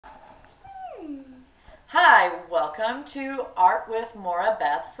Hi, welcome to Art with Maura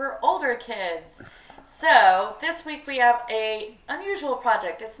Beth for older kids. So this week we have a unusual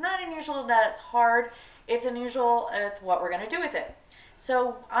project. It's not unusual that it's hard, it's unusual with what we're going to do with it.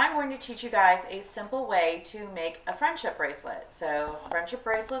 So I'm going to teach you guys a simple way to make a friendship bracelet. So friendship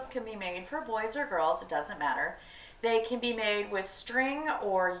bracelets can be made for boys or girls, it doesn't matter. They can be made with string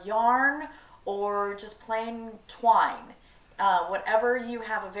or yarn or just plain twine. Whatever you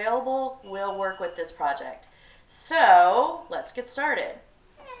have available will work with this project. So let's get started.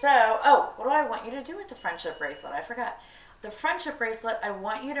 What do I want you to do with the friendship bracelet? I forgot. The friendship bracelet, I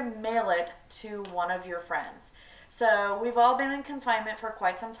want you to mail it to one of your friends. So we've all been in confinement for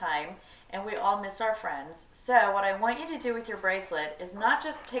quite some time, and we all miss our friends. So what I want you to do with your bracelet is not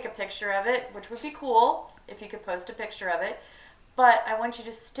just take a picture of it, which would be cool if you could post a picture of it, but I want you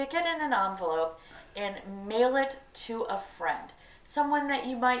to stick it in an envelope and mail it to a friend. Someone that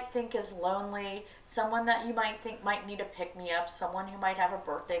you might think is lonely, someone that you might think might need a pick-me-up, someone who might have a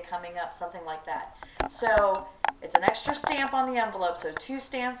birthday coming up, something like that. So it's an extra stamp on the envelope, so 2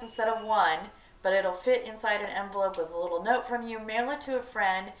 stamps instead of 1, but it'll fit inside an envelope with a little note from you. Mail it to a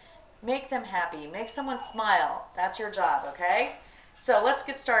friend, make them happy, make someone smile. That's your job, okay? So let's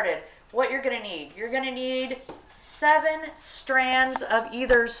get started. What you're going to need. You're going to need 7 strands of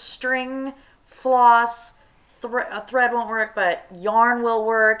either string, floss, a thread won't work, but yarn will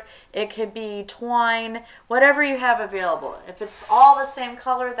work. It could be twine, whatever you have available. If it's all the same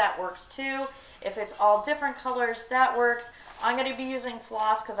color, that works too. If it's all different colors, that works. I'm going to be using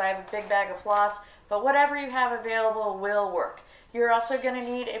floss because I have a big bag of floss, but whatever you have available will work. You're also going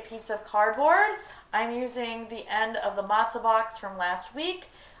to need a piece of cardboard. I'm using the end of the matzo box from last week.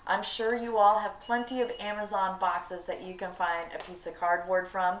 I'm sure you all have plenty of Amazon boxes that you can find a piece of cardboard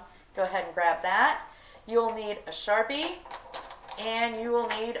from. Go ahead and grab that. You'll need a Sharpie, and you will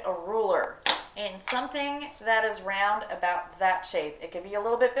need a ruler, and something that is round about that shape. It could be a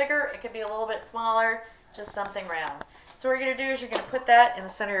little bit bigger, it could be a little bit smaller, just something round. So what you're going to do is you're going to put that in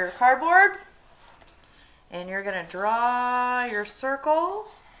the center of your cardboard, and you're going to draw your circle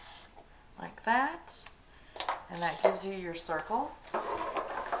like that, and that gives you your circle.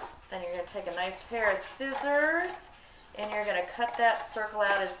 Then you're going to take a nice pair of scissors, and you're going to cut that circle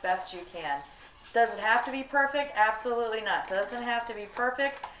out as best you can. Does it have to be perfect? Absolutely not. Doesn't have to be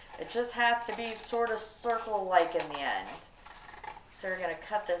perfect. It just has to be sort of circle-like in the end. So we're going to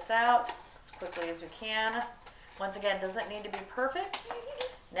cut this out as quickly as we can. Once again, doesn't need to be perfect.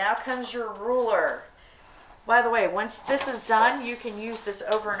 Now comes your ruler. By the way, once this is done, you can use this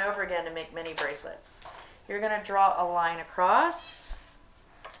over and over again to make many bracelets. You're going to draw a line across.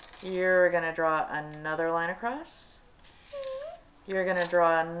 You're going to draw another line across. You're going to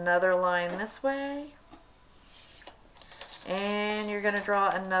draw another line this way, and you're going to draw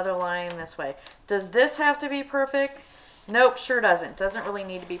another line this way. Does this have to be perfect? Nope, sure doesn't. Doesn't really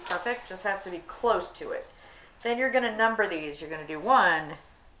need to be perfect, just has to be close to it. Then you're going to number these. You're going to do 1,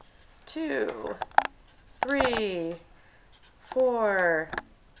 2, 3, 4,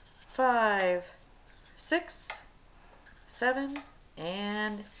 5, 6, 7,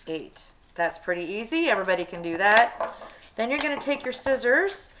 and 8. That's pretty easy. Everybody can do that. Then you're going to take your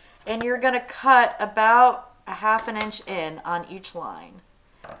scissors and you're going to cut about a ½ inch in on each line.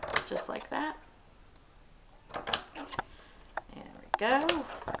 Just like that. There we go.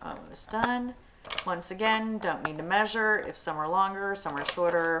 Almost done. Once again, don't need to measure. If some are longer, some are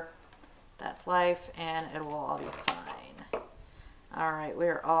shorter, that's life, and it will all be fine. Alright, we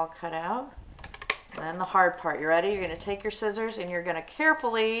are all cut out. And then the hard part. You ready? You're going to take your scissors and you're going to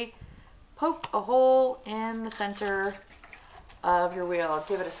carefully poke a hole in the center of your wheel.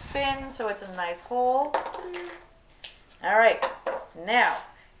 Give it a spin so it's a nice hole. Alright, now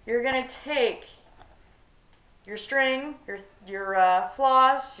you're going to take your string, your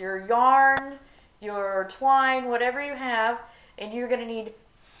floss, your yarn, your twine, whatever you have, and you're going to need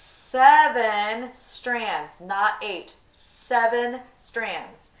 7 strands, not 8. 7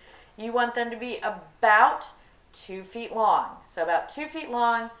 strands. You want them to be about 2 feet long. So about 2 feet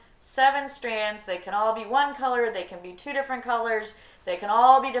long, 7 strands. They can all be one color, they can be 2 different colors, they can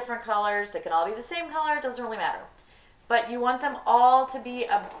all be different colors, they can all be the same color, it doesn't really matter. But you want them all to be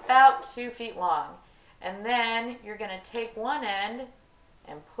about 2 feet long. And then you're going to take one end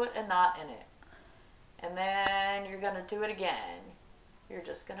and put a knot in it. And then you're going to do it again. You're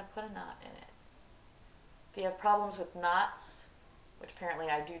just going to put a knot in it. If you have problems with knots, which apparently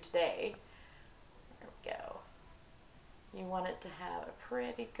I do today, there we go. You want it to have a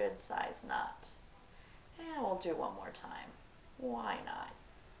pretty good size knot. And we'll do one more time. Why not?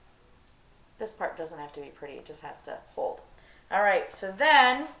 This part doesn't have to be pretty, it just has to hold. Alright, so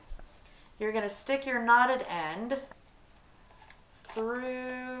then you're going to stick your knotted end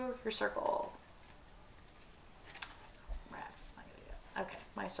through your circle. Okay,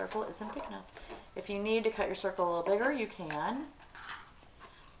 my circle isn't big enough. If you need to cut your circle a little bigger, you can.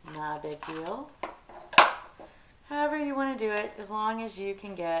 Not a big deal. However you want to do it, as long as you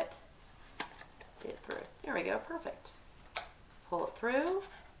can get it through. There we go, perfect. Pull it through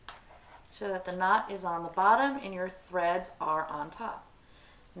so that the knot is on the bottom and your threads are on top.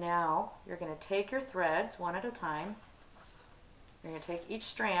 Now, you're going to take your threads one at a time. You're going to take each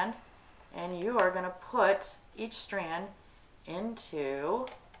strand and you are going to put each strand into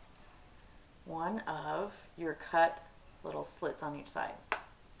one of your cut little slits on each side.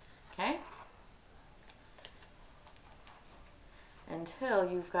 Okay? Until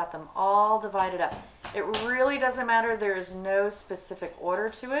you've got them all divided up. It really doesn't matter. There is no specific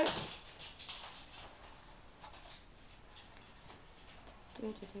order to it.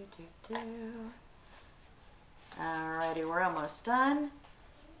 Alrighty, we're almost done.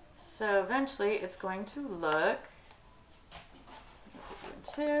 So eventually it's going to look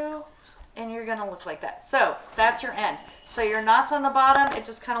two, and you're going to look like that. So that's your end. So your knot's on the bottom. It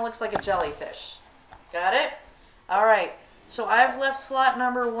just kind of looks like a jellyfish. Got it? Alright. So I've left slot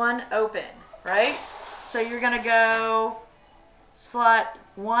number 1 open, right? So you're going to go slot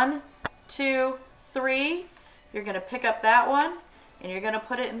 1, 2, 3. You're going to pick up that one, and you're going to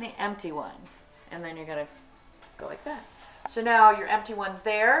put it in the empty one. And then you're going to go like that. So now your empty one's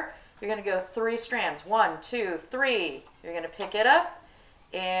there. You're going to go 3 strands. 1, 2, 3. You're going to pick it up,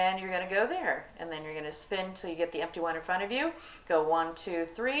 and you're going to go there. And then you're going to spin till you get the empty one in front of you. Go 1, 2,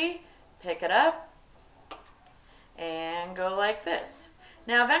 3. Pick it up. And go like this.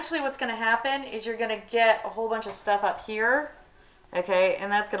 Now eventually what's going to happen is you're going to get a whole bunch of stuff up here, okay,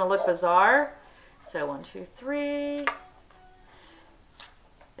 and that's going to look bizarre. So 1, 2, 3.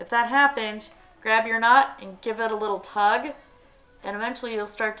 If that happens, grab your knot and give it a little tug, and eventually you'll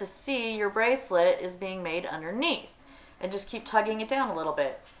start to see your bracelet is being made underneath. And just keep tugging it down a little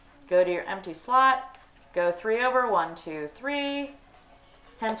bit. Go to your empty slot, go 3 over, 1, 2, 3,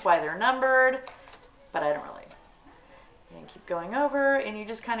 hence why they're numbered, but I don't really. And keep going over, and you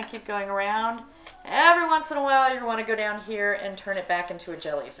just kind of keep going around. Every once in a while, you want to go down here and turn it back into a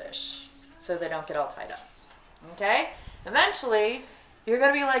jellyfish so they don't get all tied up. Okay? Eventually, you're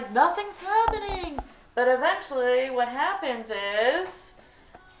going to be like, nothing's happening. But eventually, what happens is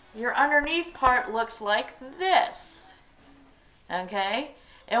your underneath part looks like this. Okay?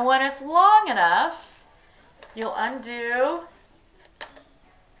 And when it's long enough, you'll undo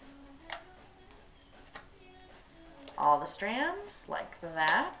all the strands like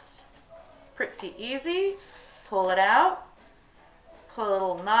that. Pretty easy. Pull it out. Put a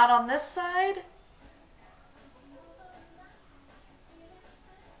little knot on this side.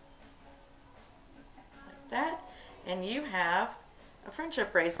 Like that. And you have a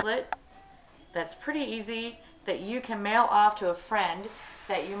friendship bracelet that's pretty easy, that you can mail off to a friend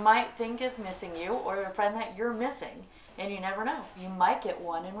that you might think is missing you, or a friend that you're missing. And you never know. You might get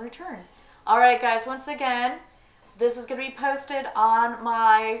one in return. Alright guys, once again, this is going to be posted on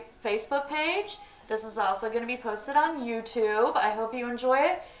my Facebook page. This is also going to be posted on YouTube. I hope you enjoy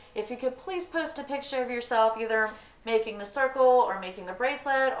it. If you could please post a picture of yourself either making the circle or making the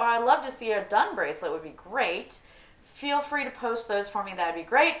bracelet, or I'd love to see a done bracelet, would be great. Feel free to post those for me. That would be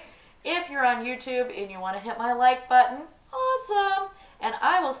great. If you're on YouTube and you want to hit my like button, awesome. And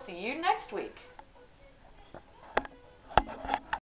I will see you next week.